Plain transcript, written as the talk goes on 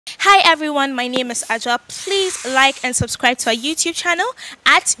Hi everyone, my name is Ajwa. Please like and subscribe to our YouTube channel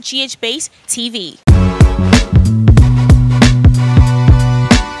at GHBase TV.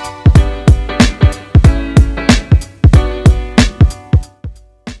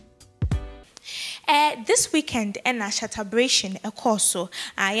 This weekend, Shatta Bration, a course,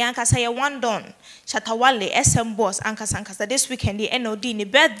 Yanka say one done. Shatta Wale, SM Boss, Ankasankasa. This weekend, the NOD, ni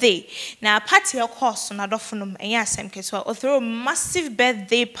birthday. Now, party, of course, on a dofunum, and yes, or throw a massive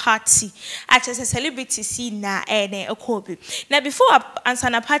birthday party at a celebrity scene na a kobe. Now, before I answer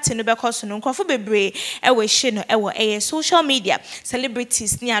a party, no because no coffee bebre, a wishing, a social media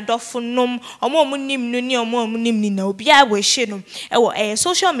celebrities near dofunum, or more munim, no more munim, no be a wishing, a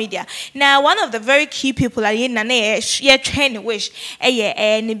social media. Now, one of the very key people are in a train wish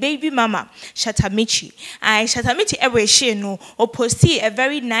a baby mama Michy. Shatta Michy no or posted a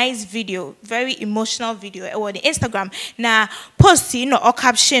very nice video, very emotional video on Instagram. Now posting no or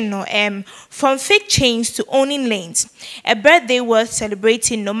caption no from fake chains to owning lanes. A birthday worth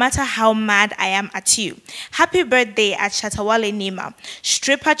celebrating no matter how mad I am at you. Happy birthday at Shatta Wale Nima.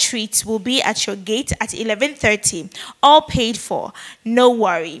 Stripper treats will be at your gate at 11:30. All paid for. No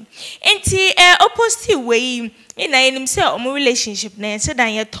worry. Opposite way in himself relationship na said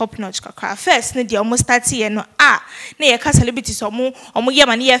that top notch kakra first ne dey almost 30 year no na ye ka celebrities omo ye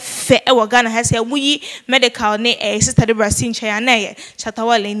ma ne fe e wo Ghana ha say muyi medical ne sister de Brazil nche na ye Shatta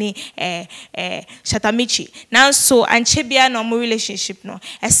Wale ni Shatta Michy now so anche bia no relationship no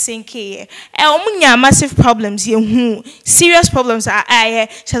esenke ye omo nya massive problems ye hu serious problems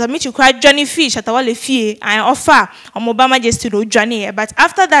Shatta Michy cry Johnny fee Shatta Wale fee and offer omo ba majesty do Johnny but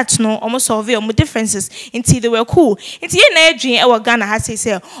after that no omo solve omo differences until they were cool. It's here na dream our Ghana has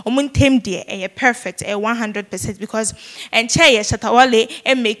say omuntem de perfect 100% because and chair Shatta Wale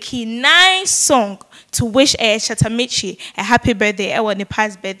and make a nice song to wish Shatta Michy a happy birthday on the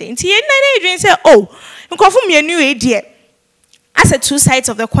past birthday. It's here na dream say oh nko me a new idea. As a two sides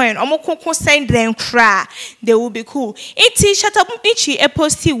of the coin, Omoko send them cry, they will be cool. It's Shatta Michy a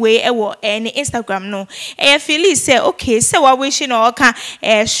posty way any Instagram no. Philly say okay, so I wishing all can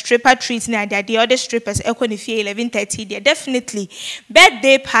stripper treats na the other strippers when if 11:30 there definitely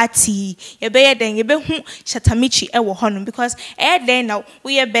birthday party. You be then you be Shatta Michy honum because then now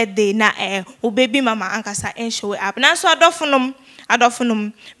we a birthday na baby mama ankasa and show up. Now so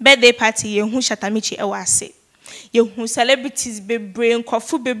adofunum birthday party you Shatta Michy say. You who celebrities be brain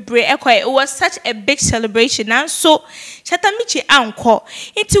coffee be brain it was such a big celebration and so Shatta Michy anko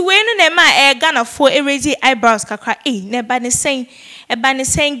into when no Ghana for erase eyebrows kakra never the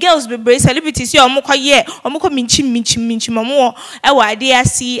saying girls be brain celebrities you omoko ye omoko minchi mamo idea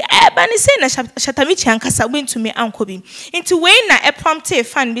see ebani say na Shatta Michy ankasa went to me anko bi into when na e prompte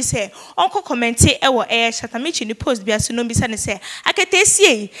fan be say onko comment Shatta Michy ni post bi aso no bi say say akete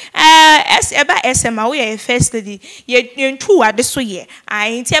sie eba SMA we first lady ye ntu ade so ye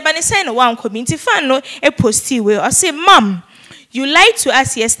nti ebani say no wan community fan no e posti we or say mom you lied to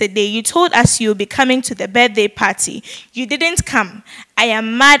us yesterday. You told us you'll be coming to the birthday party. You didn't come. I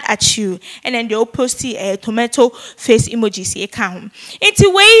am mad at you. And then they'll post a tomato face emoji. See account. It's a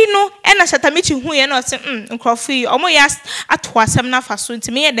way no. And I Shatta Michy who you know say coffee. Omo yas atwa sem na faso.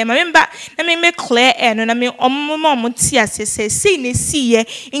 Nti me dem remember. Na me make clear and na me omo ti ase say ne see ye.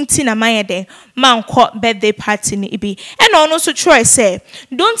 Inti na my den man call birthday party ni ibi. And also try say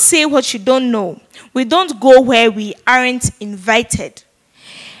don't say what you don't know. We don't go where we aren't invited.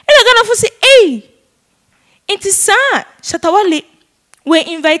 And I'm gonna say, hey, it is sad. Shatta Wale, we're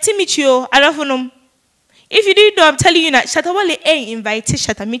inviting Michy. I don't know. If you didn't know, I'm telling you that Shatta Wale invited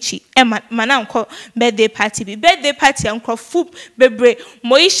Shatta Michy. Man, call birthday party. Be birthday party. Uncle Foop, Bebre,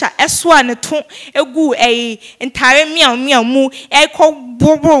 Moisha, Eswa, ne ton, egu, entire meow moo, call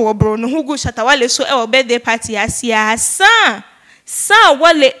bro, no who go Shatta Wale so birthday party. I see sa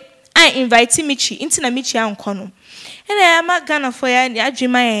Wale. I invited Michy into na Michy ankono. And I'm not Ghana for ya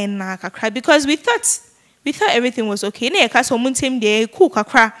dream na kakra because we thought everything was okay. Ne ka so muntem dey cool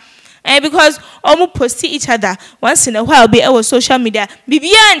kakra. Because omo post each other once in a while be our social media.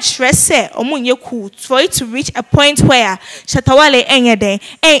 Bibia and stress omo nye cool for it to reach a point where Shatta Wale enye den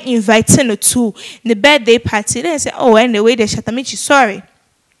inviting to the birthday party. They say oh anyway the Shatta Michy sorry.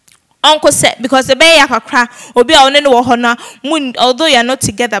 Uncle said because the bay yakakra obi a one no hona although you are not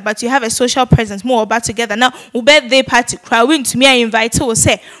together but you have a social presence more about together now birthday party cry win to me I invite will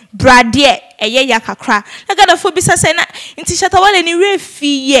say bradie eye yakakra na gada fo bisa say na nti Shatta Wale ni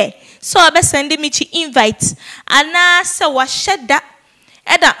refi ye so abe send Michy invite ana se wa sheda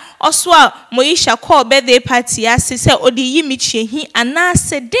eda oswa moisha call birthday party ase say odi yi Michy hi ana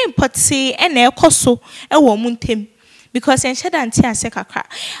se den pote e na ekoso e wo muntem because en sheda anti ase kakra.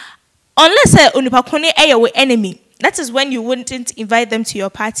 Unless onipa kone your enemy, that is when you wouldn't invite them to your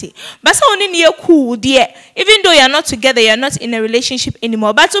party. But so only near cool, dear. Even though you're not together, you're not in a relationship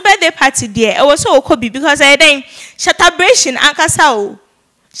anymore. But to birthday party, dear, it was so could be because I then Shattabration ankasa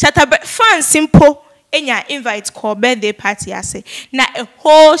fun simple. Enya invite call birthday party I say. Na a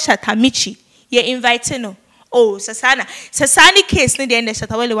whole Shatta Michy. Ye invite no. Oh, Sasani case ni the end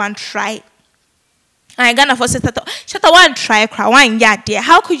Shatta Wale one try. I gonna for Shatta one try cry one yard dear.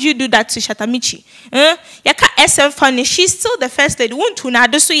 How could you do that to Shatta Michy? Yaka SM funny, she's still the first lady. Won't to na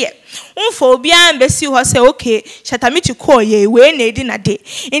do so yet. For and Bessie was say okay, Shatta Michy call ye we need a day.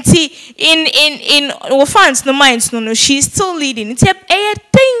 In fans no minds no she's still leading. It's a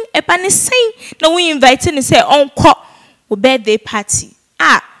thing a pan saying no we invited and say on call birthday party.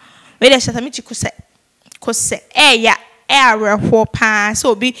 Where Shatta Michy could say yeah. Pa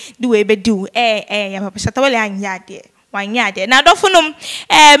so be do we be do Papa Shatta Wale anyade 1 year there. Now, don't know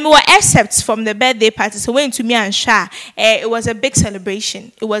more excerpts from the birthday party. So went to me and Sha. It was a big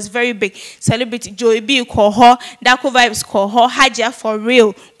celebration. It was very big. Celebrity Joey B call her, Dako Vibes call her, Haja for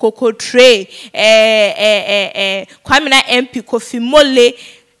real, Coco Trey, Kwamina MP Kofi Mole.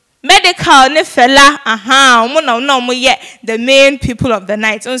 Medical ne fella, no yet the main people of the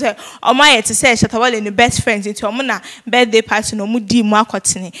night. So say, my to say Shatta Wale in the best friends into Omuna birthday party no mudi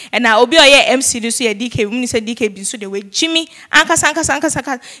mwakotini. And now obi oye MC do so DK, we say DK bin so the way Jimmy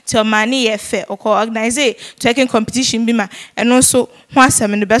anka to mani ye fair or organize taking competition bima and also once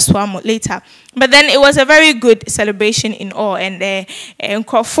in the best one later. But then it was a very good celebration in all and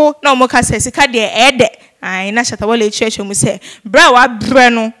Krofo no moka says ka de ede. I na Shatta Wale church we say brawa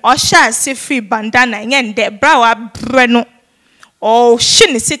breno or sha si free bandana yen de brawa breno or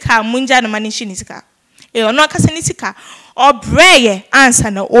shinisika munja no mani shinisika e ono kasa nisika or braye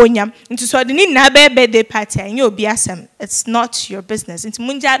answer no onyam into so the ni na birthday party and you obi asem. It's not your business into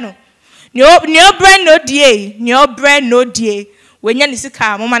munja no brand no die brand no die. When you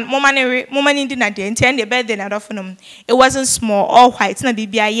nisika momani dinner day and the birthday na dofunum. It wasn't small, all white, na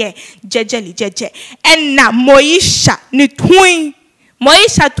bibia ye, jeje. And na Moisha ni twin.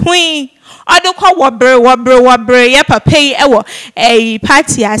 Moisha twin. Odo kwa wabre ya papa ewo a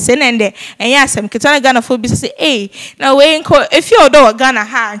party asen and yasem kitana Ghana for business say now we if you odo Ghana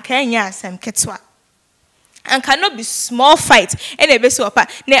ha kan yasem kitwa. And cannot be small fight. And a best of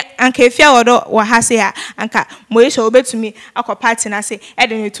ne anka if you order or has ya anka Moisha obey to me aqua party and I say I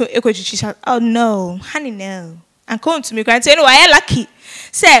don't need to echo. Oh no, honey no. And come to me and say no I lucky.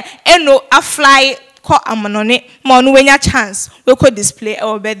 Say no a fly call a monone mon when your chance we could display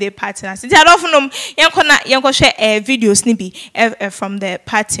our birthday party. I said often yanko share a video snippy from the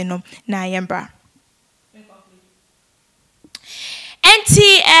party no na yambra.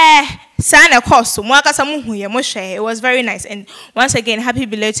 Auntie Sana Kosu, it was very nice. And once again, happy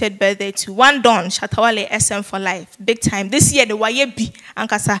belated birthday to one Don, Shatta Wale SM for life. Big time. This year, the YB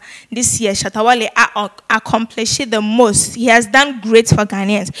Ankasa, this year, Shatta Wale accomplished the most. He has done great for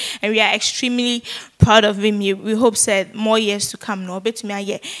Ghanaians. And we are extremely proud of him. We hope said more years to come. No, bet me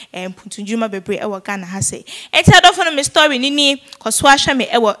aye Puntunjuma Bebre Ewa Ghana has say. And tell off on my story, Nini, Koswasha me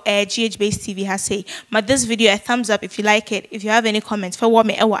Ewa GH Base TV has say. But this video, a thumbs up if you like it. If you have any comments, for what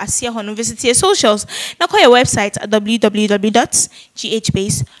me Ewa Asia Hono. Visit your socials. Now call your website at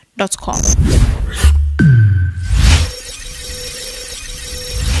www.ghbase.com.